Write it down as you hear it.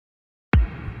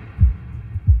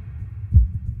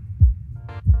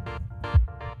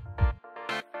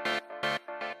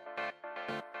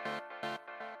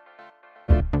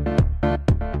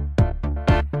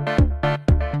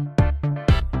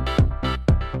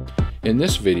In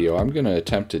this video, I'm going to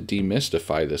attempt to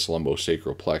demystify this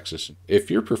lumbosacral plexus.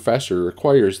 If your professor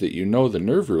requires that you know the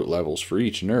nerve root levels for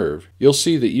each nerve, you'll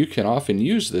see that you can often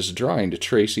use this drawing to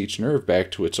trace each nerve back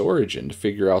to its origin to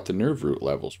figure out the nerve root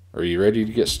levels. Are you ready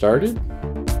to get started?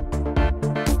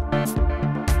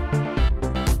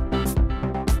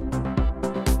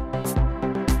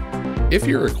 If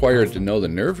you're required to know the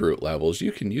nerve root levels,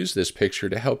 you can use this picture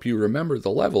to help you remember the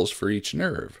levels for each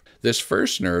nerve. This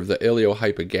first nerve, the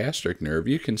Iliohypogastric Nerve,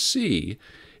 you can see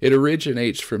it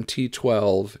originates from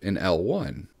T12 in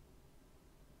L1.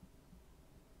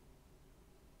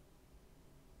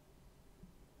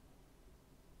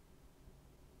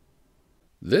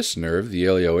 This nerve, the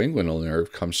Ilioinguinal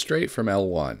Nerve, comes straight from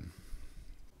L1.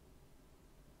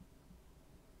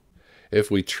 If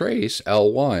we trace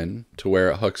L1 to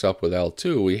where it hooks up with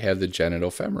L2, we have the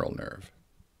genitofemoral nerve.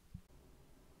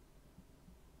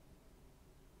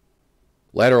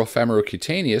 Lateral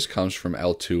femoral-cutaneous comes from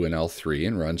L2 and L3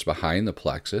 and runs behind the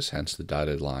plexus, hence the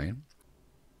dotted line.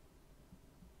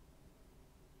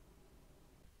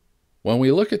 When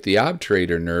we look at the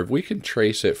obturator nerve, we can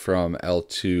trace it from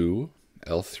L2,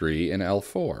 L3, and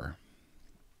L4.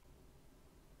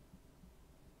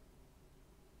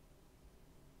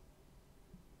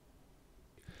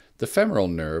 The femoral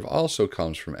nerve also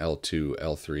comes from L2,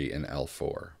 L3, and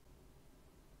L4.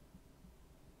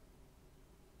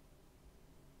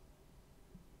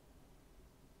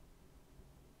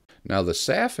 Now the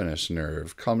saphenous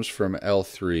nerve comes from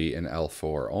L3 and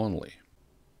L4 only.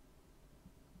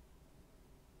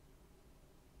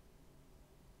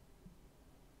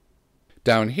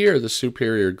 Down here, the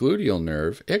superior gluteal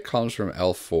nerve, it comes from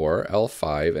L4,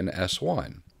 L5, and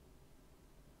S1.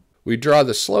 We draw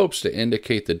the slopes to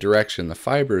indicate the direction the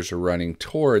fibers are running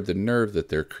toward the nerve that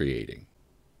they're creating.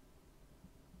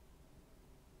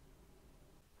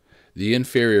 The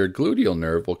inferior gluteal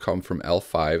nerve will come from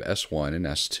L5, S1, and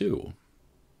S2.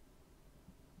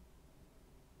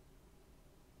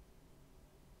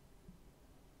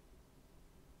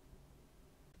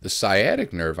 The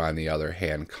sciatic nerve, on the other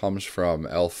hand, comes from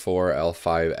L4,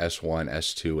 L5, S1,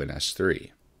 S2, and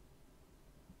S3.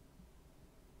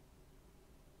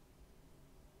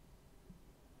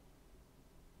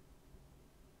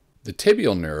 The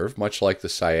tibial nerve, much like the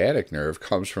sciatic nerve,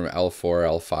 comes from L4,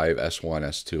 L5, S1,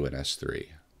 S2, and S3.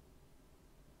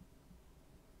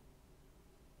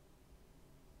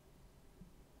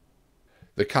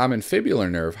 The common fibular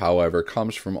nerve, however,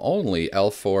 comes from only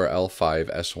L4,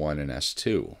 L5, S1, and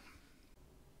S2.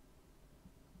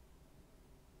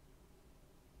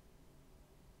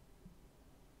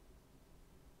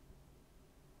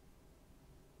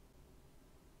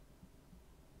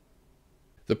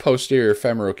 The posterior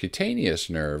femoral cutaneous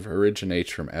nerve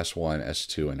originates from S1,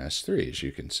 S2, and S3, as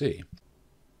you can see.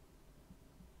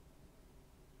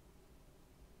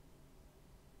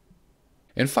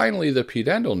 And finally, the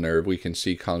pudendal nerve we can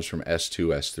see comes from S2,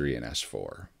 S3, and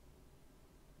S4.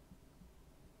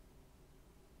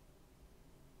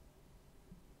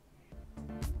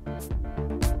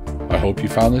 I hope you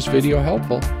found this video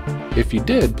helpful. If you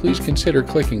did, please consider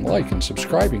clicking like and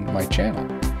subscribing to my channel.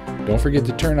 Don't forget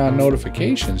to turn on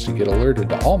notifications to get alerted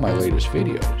to all my latest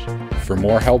videos. For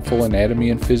more helpful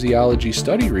anatomy and physiology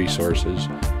study resources,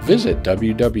 visit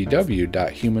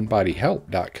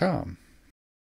www.humanbodyhelp.com.